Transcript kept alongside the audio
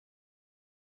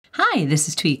Hi, this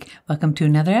is Tweek. Welcome to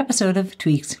another episode of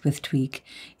Tweeks with Tweek.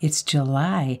 It's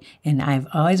July, and I've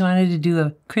always wanted to do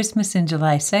a Christmas in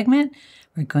July segment.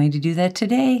 We're going to do that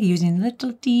today using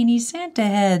little teeny Santa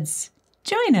heads.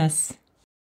 Join us.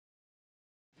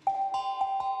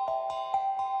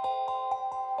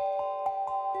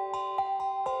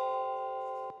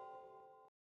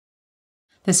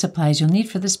 The supplies you'll need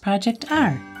for this project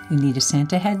are: you'll need a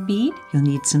Santa head bead, you'll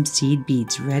need some seed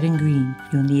beads, red and green,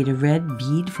 you'll need a red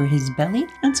bead for his belly,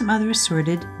 and some other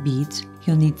assorted beads.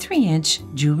 You'll need 3-inch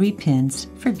jewelry pins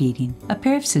for beading, a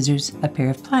pair of scissors, a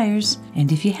pair of pliers,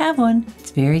 and if you have one,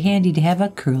 it's very handy to have a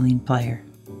curling plier.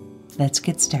 Let's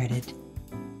get started.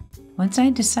 Once I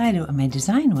decided what my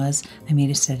design was, I made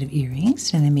a set of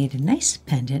earrings and I made a nice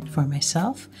pendant for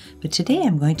myself, but today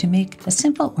I'm going to make a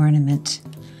simple ornament.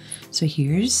 So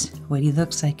here's what he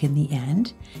looks like in the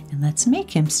end, and let's make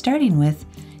him starting with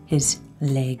his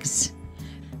legs.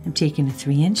 I'm taking a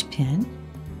 3-inch pin.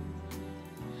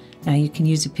 Now you can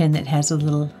use a pin that has a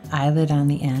little eyelet on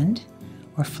the end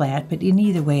or flat, but in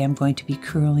either way I'm going to be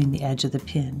curling the edge of the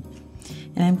pin.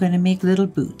 And I'm going to make little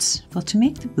boots. Well, to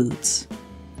make the boots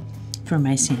for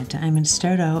my Santa, I'm going to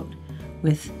start out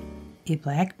with a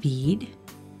black bead,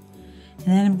 and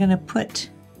then I'm going to put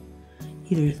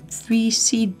either 3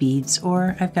 seed beads,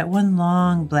 or I've got one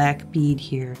long black bead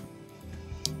here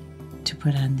to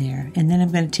put on there. And then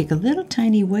I'm going to take a little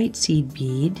tiny white seed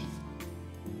bead.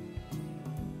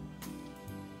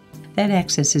 That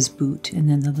acts as his boot, and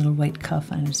then the little white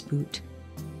cuff on his boot.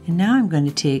 And now I'm going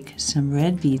to take some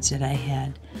red beads that I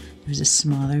had. There's a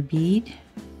smaller bead,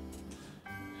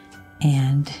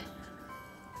 and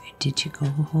where did you go? A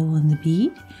hole in the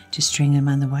bead? Just string them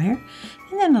on the wire.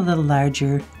 And then a little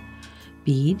larger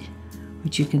bead,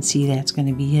 which you can see that's going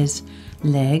to be his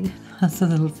leg. That's a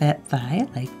little fat thigh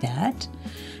like that.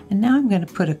 And now I'm going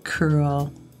to put a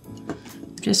curl.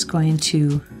 I'm just going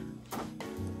to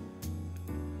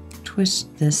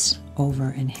twist this over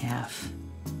in half.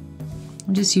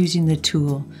 I'm just using the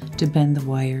tool to bend the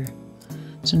wire.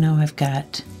 So now I've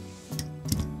got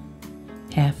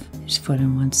half his foot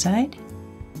on one side,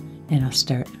 and I'll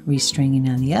start restringing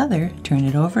on the other, turn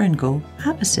it over and go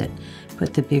opposite.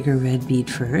 Put the bigger red bead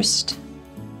first,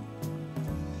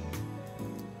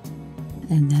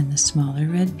 and then the smaller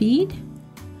red bead,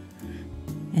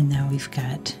 and now we've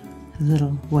got a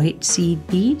little white seed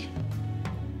bead.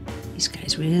 These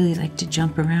guys really like to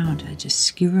jump around. I just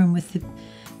skewer them with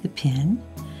the pin,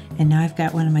 and now I've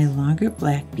got one of my longer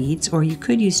black beads, or you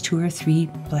could use 2 or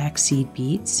 3 black seed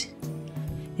beads.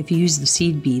 If you use the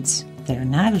seed beads that are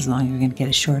not as long, you're going to get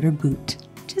a shorter boot,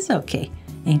 which is okay.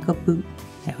 Ankle boot.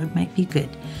 That might be good.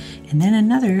 And then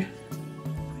another,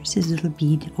 where's his little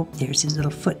bead? Oh, there's his little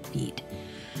foot bead.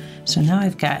 So now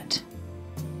I've got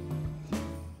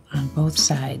on both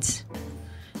sides.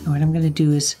 And what I'm going to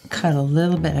do is cut a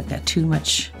little bit. I've got too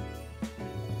much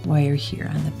wire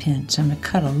here on the pin. So I'm going to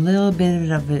cut a little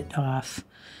bit of it off,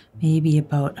 maybe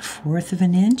about 1/4 of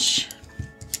an inch.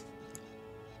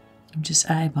 I'm just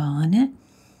eyeballing it.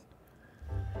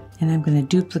 And I'm going to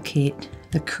duplicate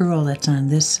the curl that's on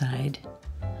this side.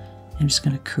 I'm just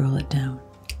going to curl it down.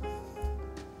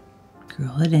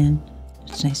 Curl it in.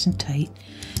 It's nice and tight.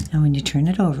 Now when you turn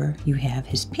it over, you have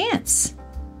his pants.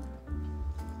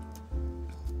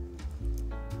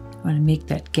 I want to make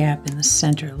that gap in the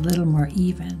center a little more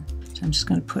even. So I'm just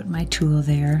going to put my tool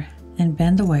there and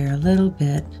bend the wire a little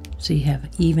bit so you have an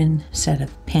even set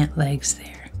of pant legs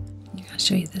there. I'll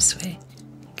show you this way.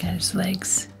 Got his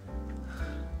legs.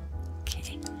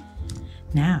 Okay.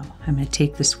 Now I'm going to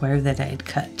take this wire that I had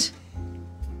cut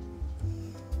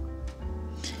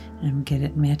and get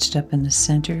it matched up in the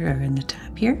center or in the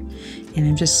top here, and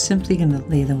I'm just simply going to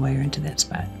lay the wire into that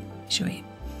spot. Show you.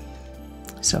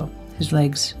 So his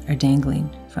legs are dangling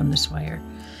from this wire,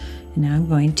 and now I'm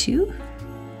going to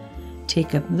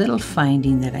take a little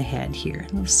finding that I had here,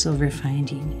 a little silver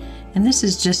finding, and this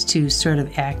is just to sort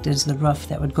of act as the ruff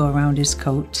that would go around his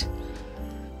coat.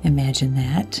 Imagine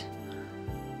that.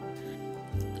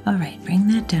 All right, bring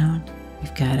that down.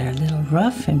 We've got our little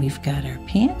ruff and we've got our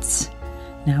pants.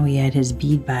 Now we add his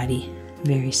bead body.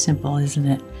 Very simple, isn't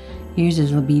it? Here's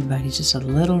his little bead body, just a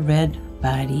little red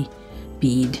body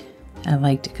bead. I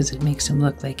liked it because it makes him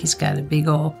look like he's got a big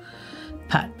old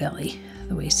pot belly,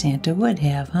 the way Santa would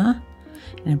have, huh?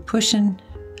 And I'm pushing.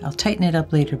 I'll tighten it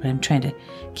up later, but I'm trying to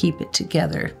keep it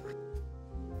together.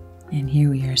 And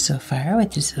here we are so far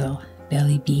with this little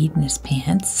belly bead in his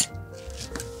pants.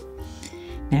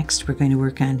 Next, we're going to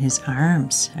work on his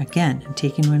arms. Again, I'm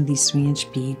taking one of these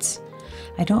 3-inch beads.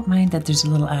 I don't mind that there's a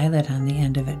little eyelet on the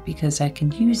end of it because I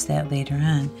can use that later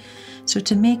on. So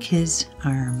to make his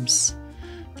arms,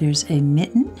 there's a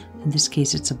mitten In this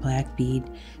case, it's a black bead.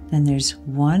 Then there's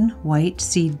 1 white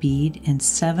seed bead and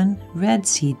 7 red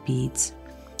seed beads.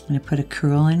 I'm going to put a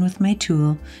curl in with my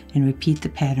tool and repeat the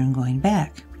pattern going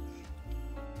back.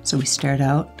 So we start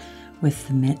out with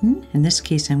the mitten. In this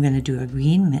case, I'm going to do a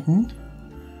green mitten.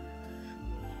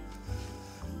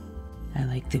 I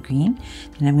like the green.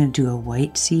 Then I'm going to do a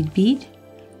white seed bead.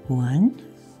 1.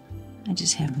 I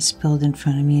just have them spilled in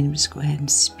front of me, and I'm just go ahead and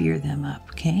spear them up,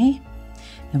 okay?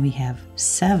 Then we have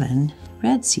 7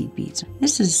 red seed beads.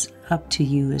 This is up to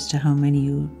you as to how many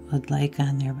you would like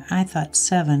on there, but I thought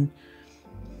 7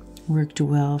 worked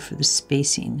well for the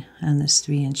spacing on this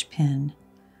 3-inch pin.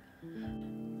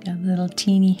 Got a little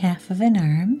teeny half of an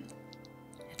arm.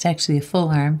 It's actually a full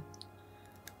arm.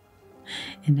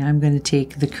 And now I'm going to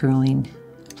take the curling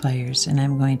pliers and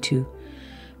I'm going to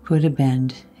put a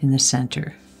bend in the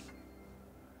center.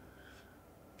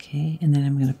 Okay, and then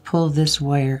I'm going to pull this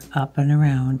wire up and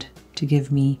around to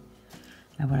give me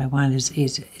what I want is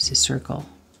a circle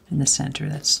in the center.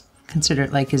 That's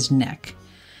considered like his neck.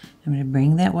 I'm going to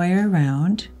bring that wire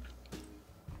around,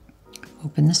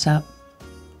 open this up,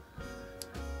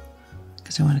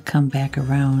 because I want to come back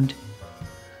around.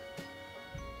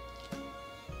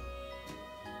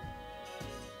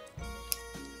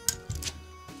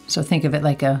 So think of it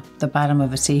like the bottom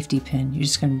of a safety pin. You're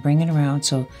just going to bring it around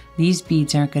so these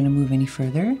beads aren't going to move any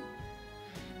further.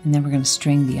 And then we're going to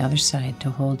string the other side to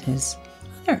hold his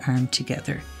other arm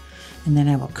together. And then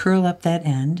I will curl up that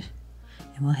end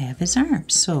and we'll have his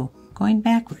arms. So going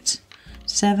backwards,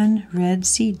 7 red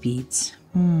seed beads.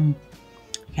 I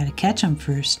got to catch them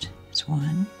first. It's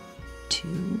 1,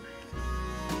 2.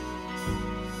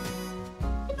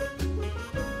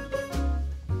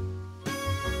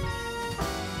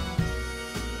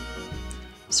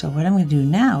 So what I'm going to do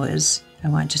now is I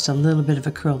want just a little bit of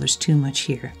a curl. There's too much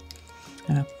here.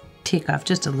 I'm going to take off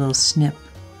just a little snip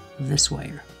of this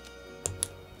wire.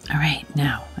 All right,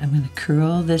 now I'm going to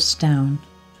curl this down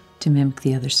to mimic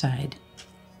the other side.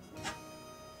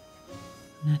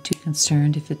 I'm not too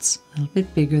concerned if it's a little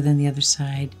bit bigger than the other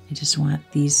side. I just want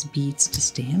these beads to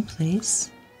stay in place.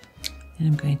 And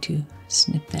I'm going to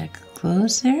snip that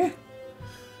close there.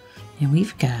 And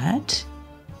we've got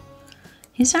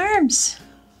his arms.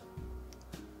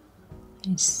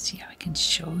 Let's see how I can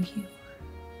show you.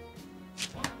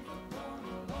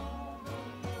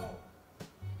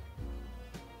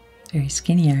 Very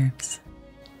skinny arms.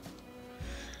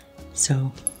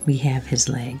 So we have his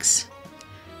legs,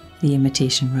 the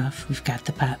imitation ruff. We've got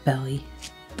the pot belly.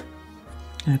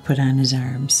 I put on his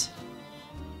arms.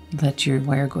 Let your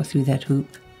wire go through that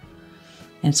hoop.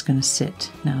 And it's going to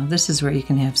sit. Now this is where you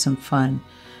can have some fun,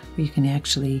 where you can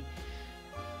actually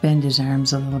bend his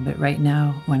arms a little bit. Right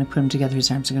now, when I put them together,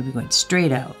 his arms are going to be going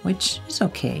straight out, which is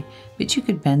okay, but you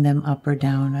could bend them up or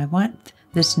down. I want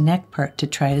this neck part to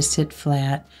try to sit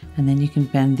flat, and then you can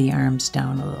bend the arms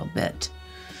down a little bit.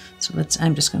 So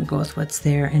I'm just going to go with what's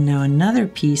there. And now another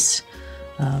piece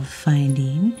of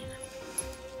finding.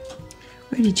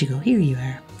 Where did you go? Here you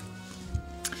are.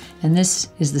 And this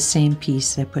is the same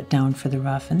piece that I put down for the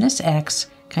ruff, and this acts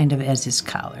kind of as his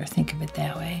collar. Think of it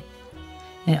that way.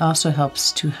 And it also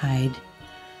helps to hide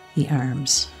the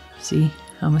arms. See,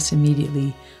 almost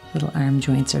immediately little arm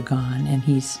joints are gone, and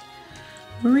he's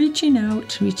reaching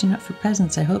out for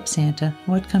presents. I hope, Santa.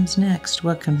 What comes next?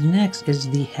 What comes next is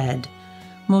the head.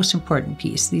 Most important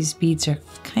piece. These beads are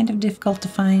kind of difficult to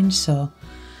find, so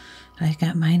I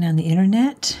got mine on the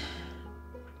internet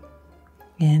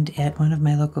and at one of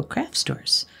my local craft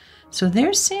stores. So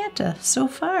there's Santa so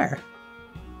far.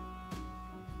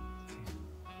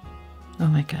 Oh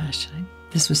my gosh,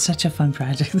 this was such a fun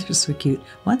project. They're so cute.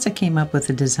 Once I came up with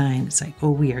a design, it's like,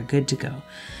 oh, we are good to go.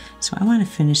 So I want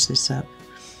to finish this up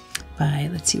by,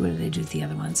 let's see, what did I do with the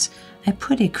other ones? I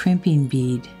put a crimping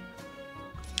bead.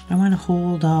 I want to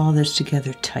hold all this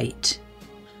together tight.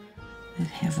 I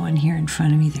have one here in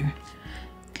front of me. They're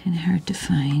kind of hard to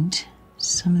find.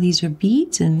 Some of these are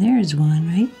beads, and there's one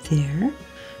right there.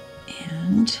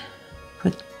 And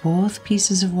put both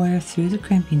pieces of wire through the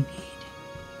crimping bead.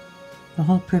 The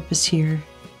whole purpose here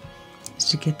is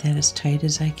to get that as tight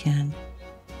as I can.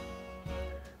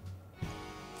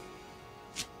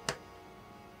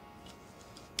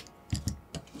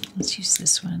 Let's use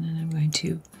this one, and I'm going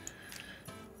to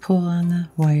pull on the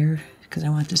wire because I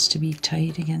want this to be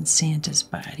tight against Santa's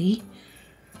body.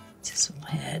 It's his little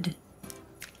head.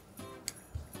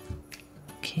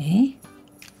 Okay,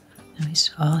 now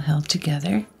he's all held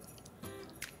together.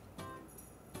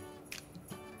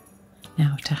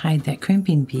 Now to hide that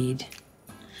crimping bead,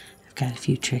 I've got a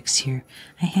few tricks here.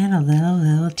 I had a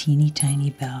little teeny tiny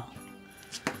bell.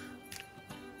 I'm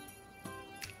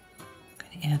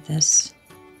going add this.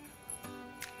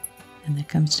 And that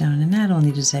comes down, and not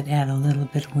only does that add a little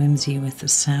bit of whimsy with the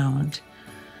sound,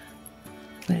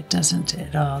 but it doesn't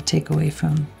at all take away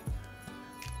from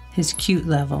his cute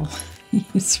level.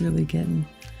 He's really getting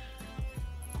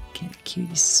cute.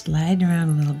 He's sliding around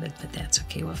a little bit, but that's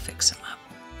okay. We'll fix him up.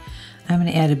 I'm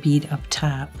going to add a bead up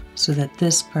top so that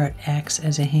this part acts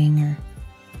as a hanger,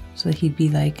 so that he'd be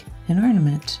like an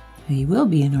ornament. He will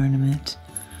be an ornament.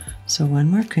 So one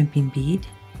more crimping bead.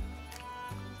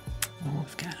 Oh,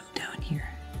 I've got him down here.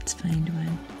 Let's find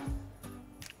one.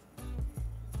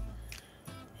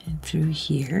 And through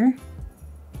here.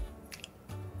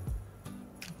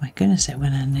 Oh my goodness, that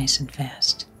went on nice and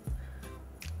fast.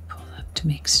 Pull up to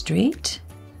make straight.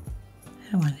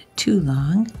 I don't want it too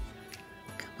long.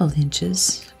 A couple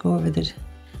inches. Go over the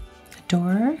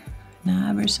door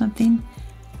knob or something.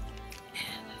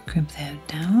 And crimp that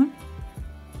down.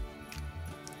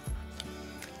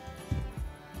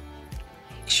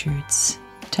 Make sure it's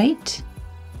tight.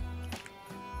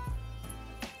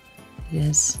 It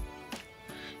is.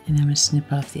 And I'm going to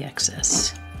snip off the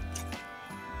excess.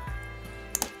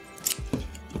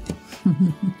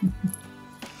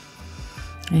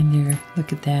 And there,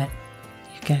 look at that.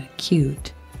 You've got a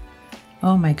cute,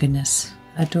 oh my goodness,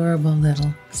 adorable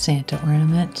little Santa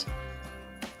ornament.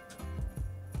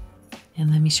 And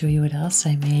let me show you what else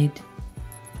I made.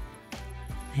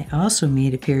 I also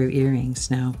made a pair of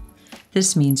earrings. Now,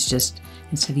 this means just,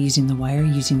 instead of using the wire,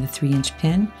 using the 3-inch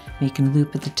pin, making a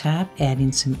loop at the top,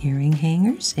 adding some earring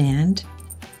hangers, and,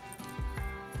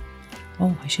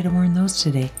 oh, I should have worn those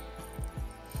today.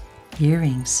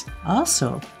 Earrings.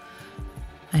 Also,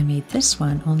 I made this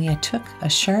one, only I took a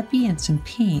Sharpie and some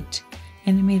paint,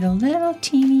 and I made a little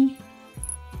teeny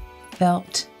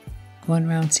belt going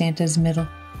around Santa's middle.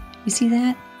 You see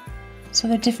that? So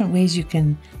there are different ways you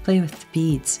can play with the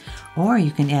beads, or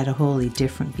you can add a wholly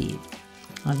different bead.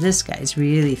 Well, this guy's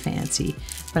really fancy,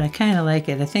 but I kind of like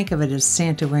it. I think of it as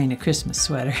Santa wearing a Christmas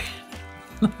sweater.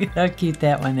 Look at how cute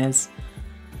that one is.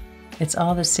 It's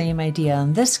all the same idea.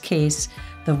 In this case,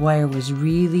 the wire was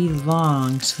really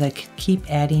long so that I could keep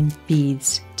adding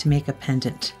beads to make a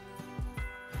pendant.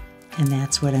 And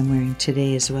that's what I'm wearing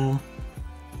today as well.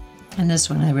 And this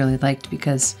one I really liked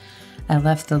because I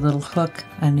left the little hook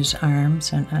on his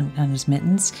arms, on his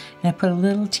mittens, and I put a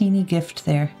little teeny gift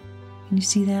there. Can you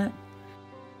see that?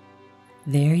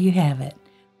 There you have it.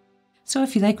 So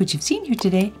if you like what you've seen here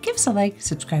today, give us a like,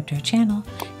 subscribe to our channel,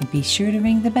 and be sure to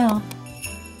ring the bell.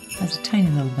 There's a tiny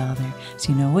little bell there,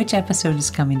 so you know which episode is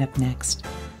coming up next.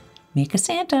 Make a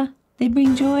Santa. They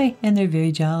bring joy, and they're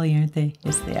very jolly, aren't they?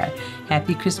 Yes, they are.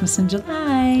 Happy Christmas in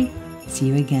July. See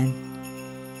you again.